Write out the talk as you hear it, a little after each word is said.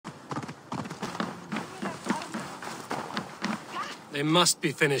They must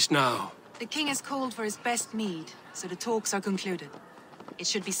be finished now. The king has called for his best mead, so the talks are concluded. It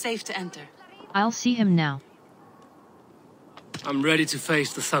should be safe to enter. I'll see him now. I'm ready to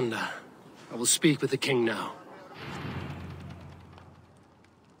face the thunder. I will speak with the king now.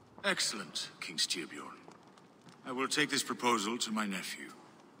 Excellent, King Styrbjorn. I will take this proposal to my nephew.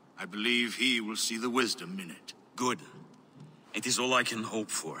 I believe he will see the wisdom in it. Good. It is all I can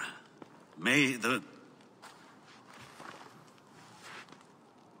hope for. May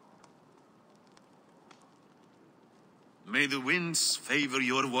the winds favor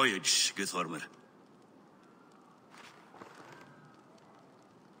your voyage, Guthormer.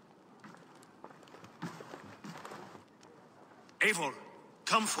 Eivor,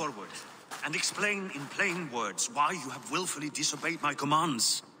 come forward and explain in plain words why you have willfully disobeyed my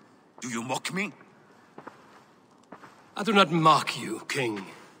commands. Do you mock me? I do not mock you, King.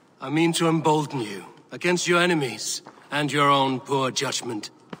 I mean to embolden you against your enemies and your own poor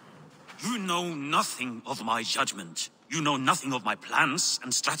judgment. You know nothing of my judgment. You know nothing of my plans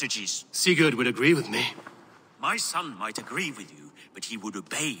and strategies. Sigurd would agree with me. My son might agree with you, but he would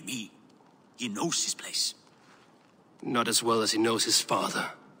obey me. He knows his place. Not as well as he knows his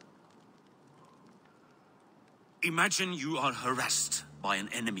father. Imagine you are harassed by an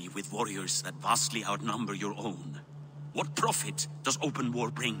enemy with warriors that vastly outnumber your own. What profit does open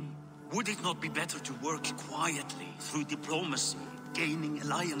war bring? Would it not be better to work quietly through diplomacy, gaining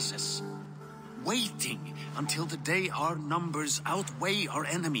alliances? Waiting until the day our numbers outweigh our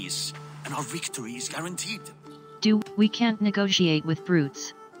enemies, and our victory is guaranteed. We can't negotiate with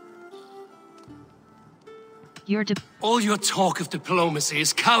brutes. All your talk of diplomacy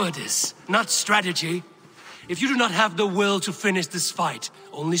is cowardice, not strategy. If you do not have the will to finish this fight,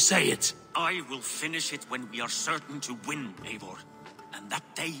 only say it. I will finish it when we are certain to win, Eivor. And that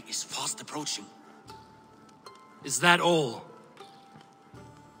day is fast approaching. Is that all?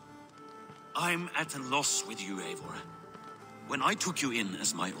 I'm at a loss with you, Eivor. When I took you in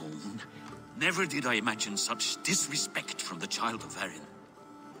as my own, never did I imagine such disrespect from the child of Varin.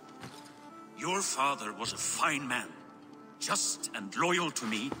 Your father was a fine man. Just and loyal to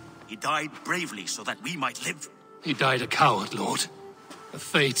me, he died bravely so that we might live. He died a coward, Lord. A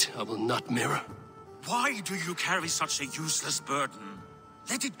fate I will not mirror. Why do you carry such a useless burden?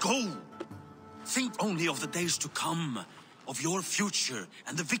 Let it go. Think only of the days to come, of your future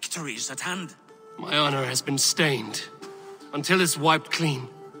and the victories at hand. My honor has been stained. Until it's wiped clean,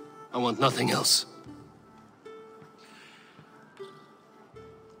 I want nothing else.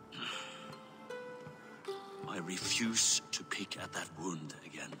 I refuse to pick at that wound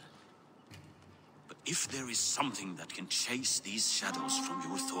again. But if there is something that can chase these shadows from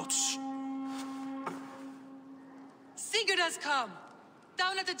your thoughts... Sigurd has come!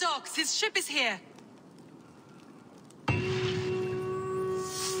 Down at the docks, his ship is here!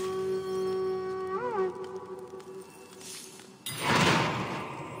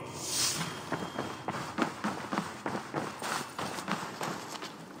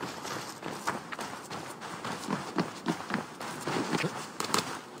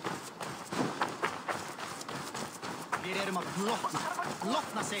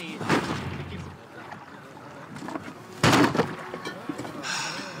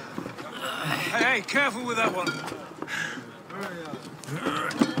 Hey, careful with that one.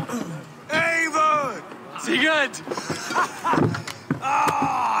 Eivor! Sigurd!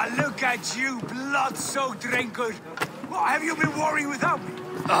 Ah, look at you, blood-soaked drinker. What have you been worrying without me?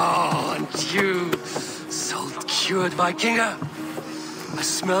 Oh, and you, salt-cured Vikinger. I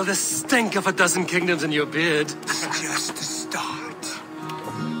smell the stink of a dozen kingdoms in your beard. It's just the start.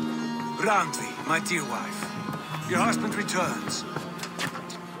 Randvi, my dear wife, your husband returns.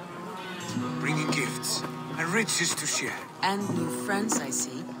 Bringing gifts and riches to share. And new friends, I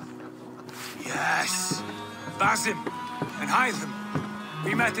see. Yes. Basim and Hytham.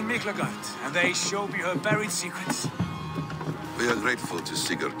 We met in Miklagard, and they showed me her buried secrets. We are grateful to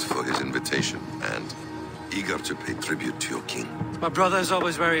Sigurd for his invitation, and eager to pay tribute to your king. My brother is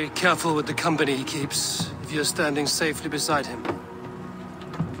always very careful with the company he keeps. If you're standing safely beside him,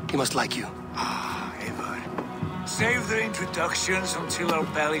 he must like you. Ah, Eivor. Save the introductions until our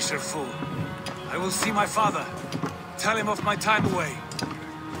bellies are full. I will see my father. Tell him of my time away.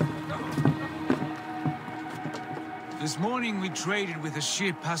 This morning we traded with a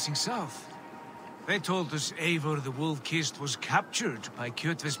ship passing south. They told us Eivor the Wolf-Kissed was captured by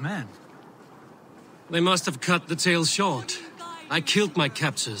Kjotve's men. They must have cut the tale short. I killed my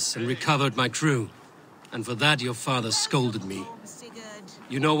captors and recovered my crew. And for that your father scolded me.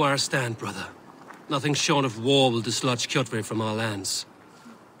 You know where I stand, brother. Nothing short of war will dislodge Kjotve from our lands.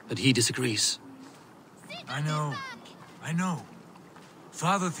 But he disagrees. I know.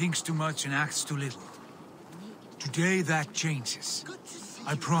 Father thinks too much and acts too little. Today that changes.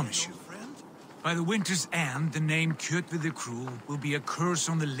 I promise you. By the winter's end, the name Kjotve the Cruel will be a curse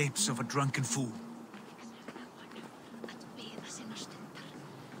on the lips of a drunken fool.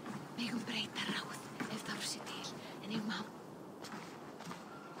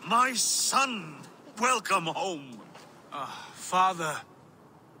 My son! Welcome home! Father...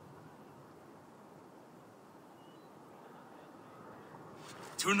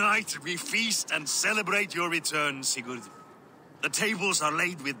 Tonight we feast and celebrate your return, Sigurd. The tables are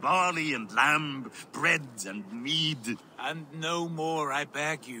laid with barley and lamb, bread and mead. And no more, I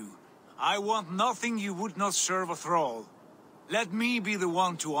beg you. I want nothing you would not serve a thrall. Let me be the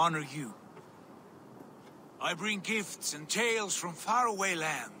one to honor you. I bring gifts and tales from faraway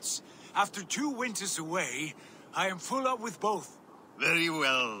lands. After 2 winters away, I am full up with both. Very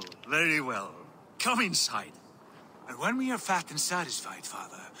well, very well. Come inside. And when we are fat and satisfied,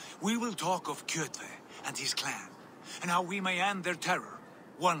 Father, we will talk of Kjotve and his clan, and how we may end their terror,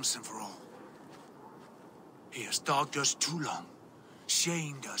 once and for all. He has dogged us too long,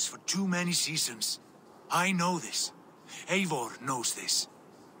 shamed us for too many seasons. I know this. Eivor knows this.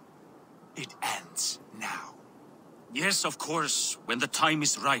 It ends now. Yes, of course, when the time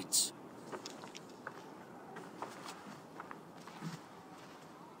is right.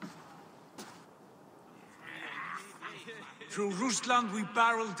 Through Rusland we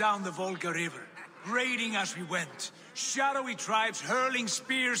barreled down the Volga River, raiding as we went, shadowy tribes hurling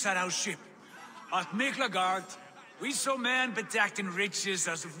spears at our ship. At Miklagard, we saw men bedecked in riches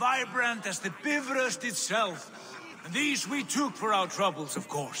as vibrant as the Bifrost itself. And these we took for our troubles, of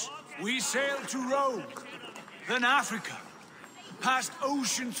course. We sailed to Rome, then Africa, past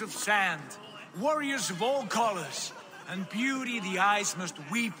oceans of sand, warriors of all colors, and beauty the eyes must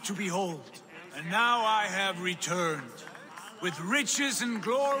weep to behold. And now I have returned, with riches and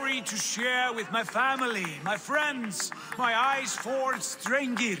glory to share with my family, my friends, my eyes-forged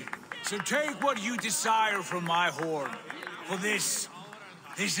Strengir. So take what you desire from my horn. For this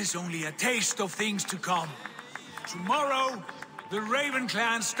is only a taste of things to come. Tomorrow, the Raven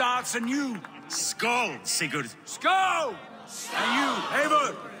clan starts anew. Skål, Sigurd. Skål! And you,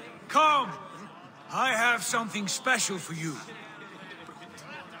 Eivor, come. I have something special for you.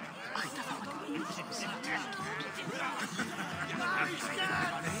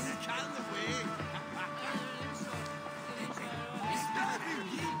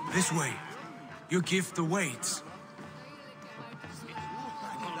 This way. Your gift awaits.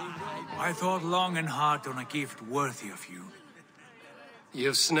 I thought long and hard on a gift worthy of you.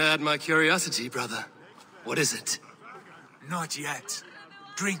 You've snared my curiosity, brother. What is it? Not yet.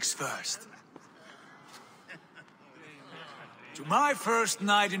 Drinks first. To my first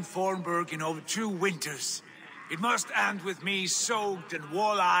night in Fornburg in over 2 winters. It must end with me soaked and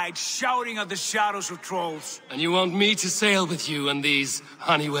wall-eyed, shouting at the shadows of trolls. And you want me to sail with you on these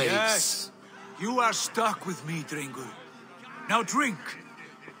honey waves? Yes. You are stuck with me, Dringur. Now drink.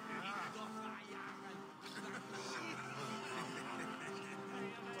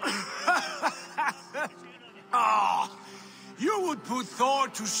 Ah, you would put Thor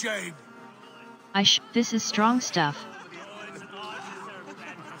to shame. This is strong stuff.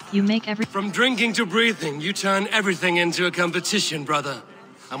 You make From drinking to breathing, you turn everything into a competition, brother.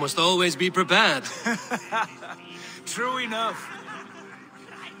 I must always be prepared. True enough.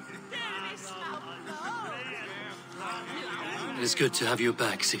 It is good to have you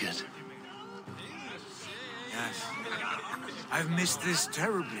back, Sigurd. Yes. I've missed this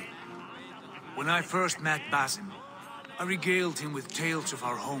terribly. When I first met Basim, I regaled him with tales of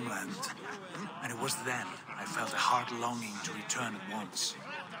our homeland. And it was then I felt a heart longing to return at once.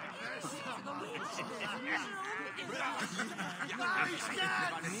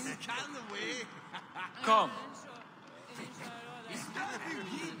 Come.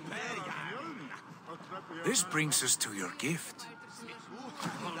 This brings us to your gift.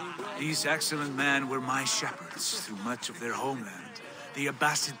 These excellent men were my shepherds through much of their homeland, the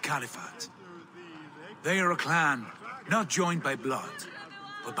Abbasid Caliphate. They are a clan, not joined by blood,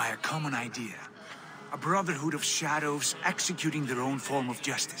 but by a common idea. A brotherhood of shadows executing their own form of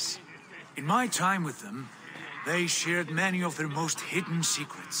justice. In my time with them, they shared many of their most hidden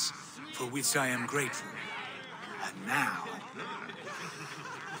secrets, for which I am grateful. And now,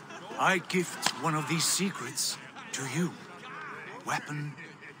 I gift one of these secrets to you. A weapon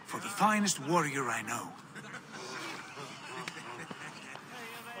for the finest warrior I know.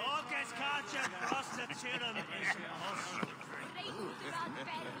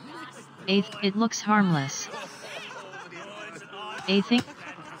 It looks harmless.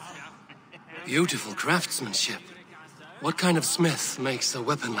 Beautiful craftsmanship. What kind of smith makes a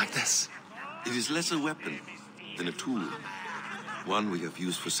weapon like this? It is less a weapon than a tool. One we have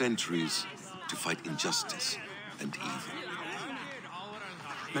used for centuries to fight injustice and evil.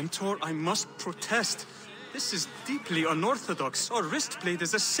 Mentor, I must protest. This is deeply unorthodox. Our wrist blade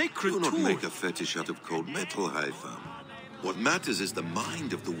is a sacred Do not tool. make a fetish out of cold metal, Haitham. What matters is the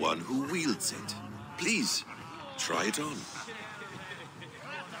mind of the one who wields it. Please, try it on.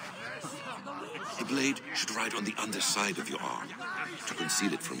 The blade should ride on the underside of your arm to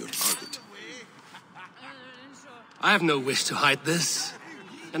conceal it from your target. I have no wish to hide this,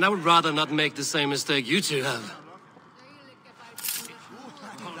 and I would rather not make the same mistake you two have.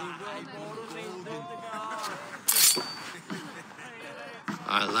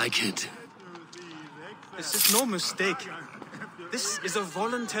 I like it. This is no mistake. This is a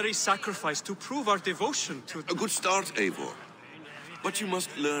voluntary sacrifice to prove our devotion to... A good start, Eivor. But you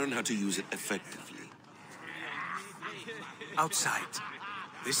must learn how to use it effectively. Outside.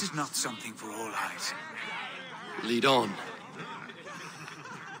 This is not something for all eyes. Lead on.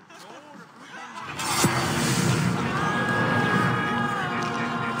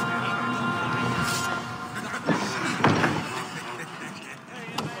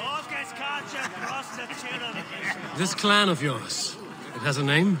 This clan of yours, it has a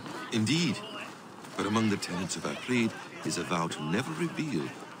name? Indeed. But among the tenets of our creed is a vow to never reveal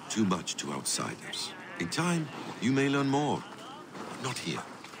too much to outsiders. In time, you may learn more. But not here,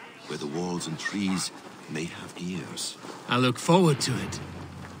 where the walls and trees may have ears. I look forward to it.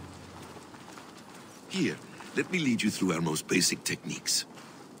 Here, let me lead you through our most basic techniques.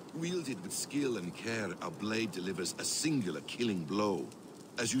 Wielded with skill and care, our blade delivers a singular killing blow.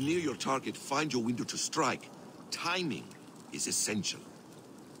 As you near your target, find your window to strike. Timing is essential.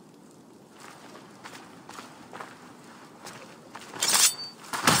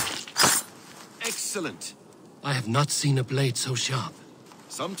 Excellent! I have not seen a blade so sharp.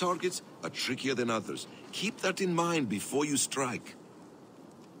 Some targets are trickier than others. Keep that in mind before you strike.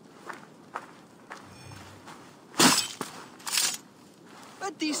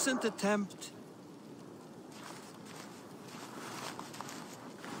 A decent attempt.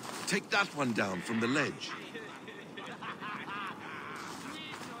 Take that one down from the ledge.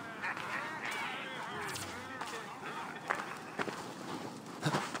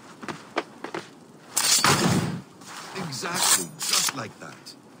 Exactly, just like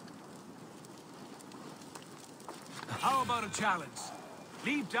that. How about a challenge?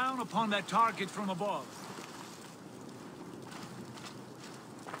 Leap down upon that target from above.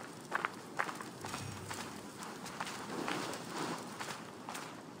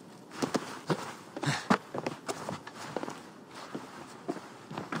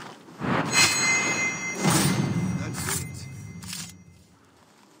 That's it.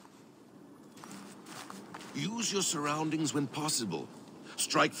 Use your surroundings when possible.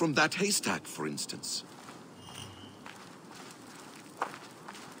 Strike from that haystack, for instance.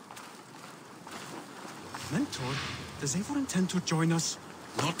 Mentor, does Eivor intend to join us?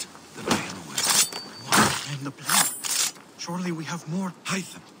 Not that I am aware. What in the blade? Surely we have more...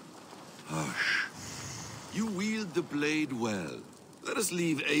 Hytham. Hush. You wield the blade well. Let us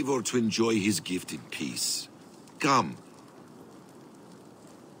leave Eivor to enjoy his gift in peace. Come.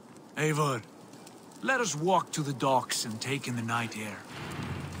 Eivor, let us walk to the docks and take in the night air.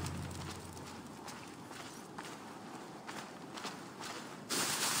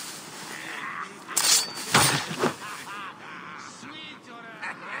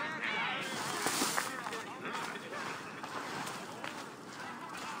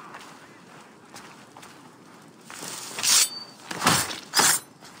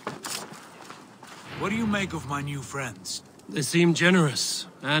 What do you make of my new friends? They seem generous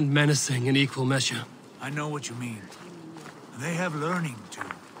and menacing in equal measure. I know what you mean. They have learning, too.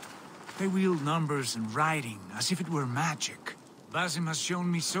 They wield numbers and writing as if it were magic. Basim has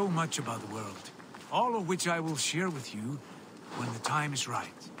shown me so much about the world, all of which I will share with you when the time is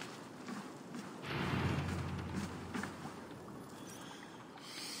right.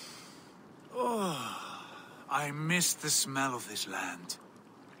 Oh, I miss the smell of this land.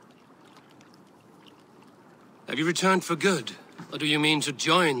 Have you returned for good? Or do you mean to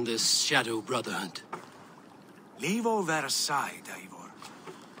join this Shadow Brotherhood? Leave all that aside, Eivor.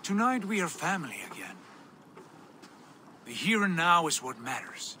 Tonight we are family again. The here and now is what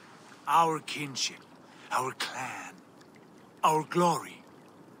matters. Our kinship, our clan, our glory.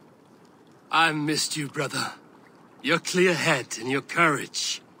 I missed you, brother. Your clear head and your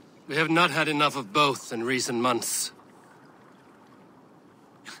courage. We have not had enough of both in recent months.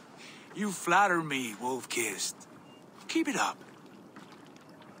 You flatter me, Wolf-Kissed. Keep it up.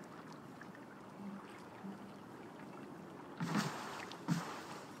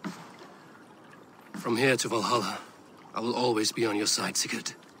 From here to Valhalla, I will always be on your side,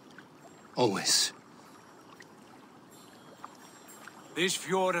 Sigurd. Always. This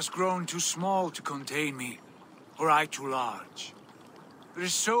fjord has grown too small to contain me, or I too large. There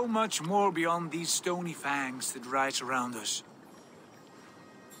is so much more beyond these stony fangs that rise around us.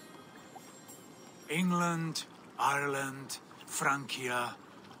 England, Ireland, Francia,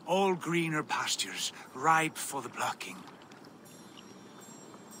 all greener pastures, ripe for the plucking.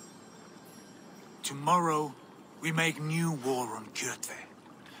 Tomorrow, we make new war on Kjotve,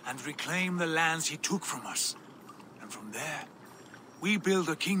 and reclaim the lands he took from us. And from there, we build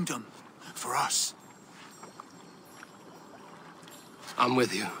a kingdom for us. I'm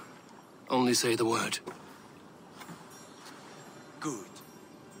with you. Only say the word. Good.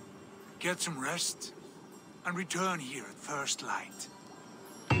 Get some rest, and return here at first light.